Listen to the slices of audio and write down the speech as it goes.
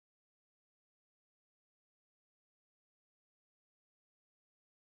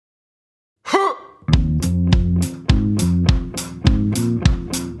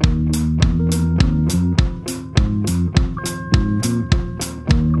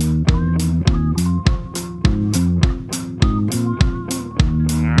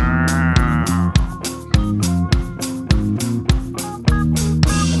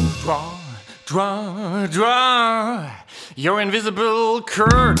draw your invisible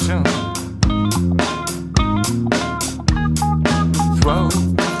curtain. Throw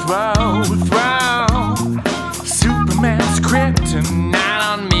Superman's kryptonite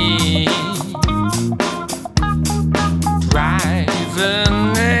on me. Drive a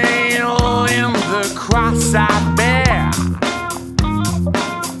nail in the cross I bear.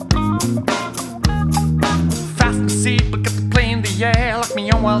 Fasten the seat, look at the plane in the air. Lock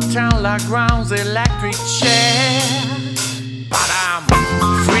me on while town like ground's electric chair. But I'm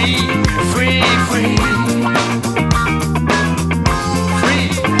free.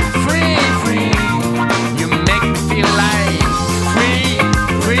 You make me feel like free.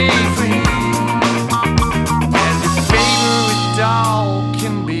 As your favorite dog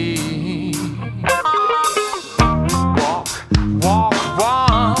can be. Walk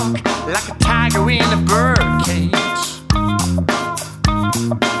like a tiger in a birdcage.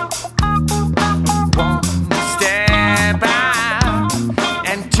 One step out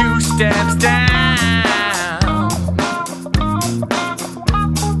and two steps down.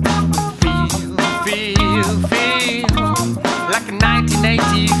 Feel like a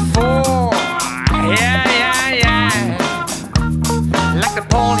 1984. Yeah. Like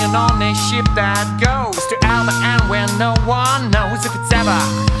Napoleon on a ship that goes to Alma, and where no one knows if it's ever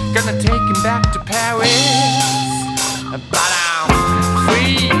gonna take him back to Paris. But I'm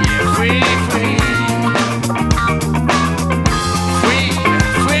free.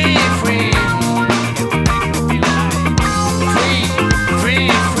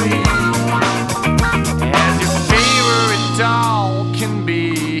 As your favorite dog can be.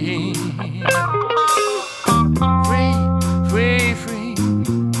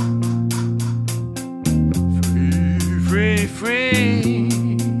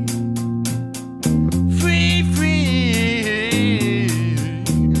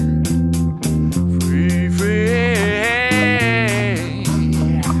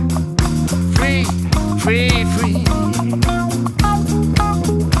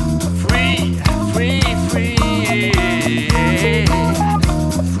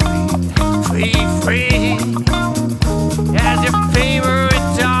 Free. As your favorite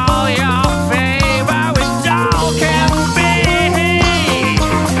doll, your favorite doll can be.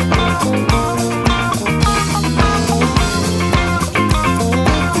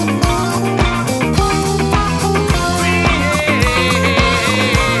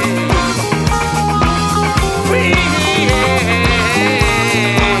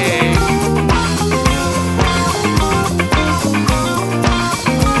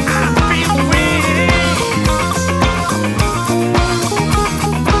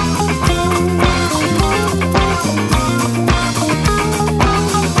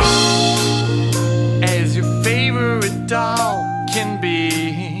 As your favorite doll can be.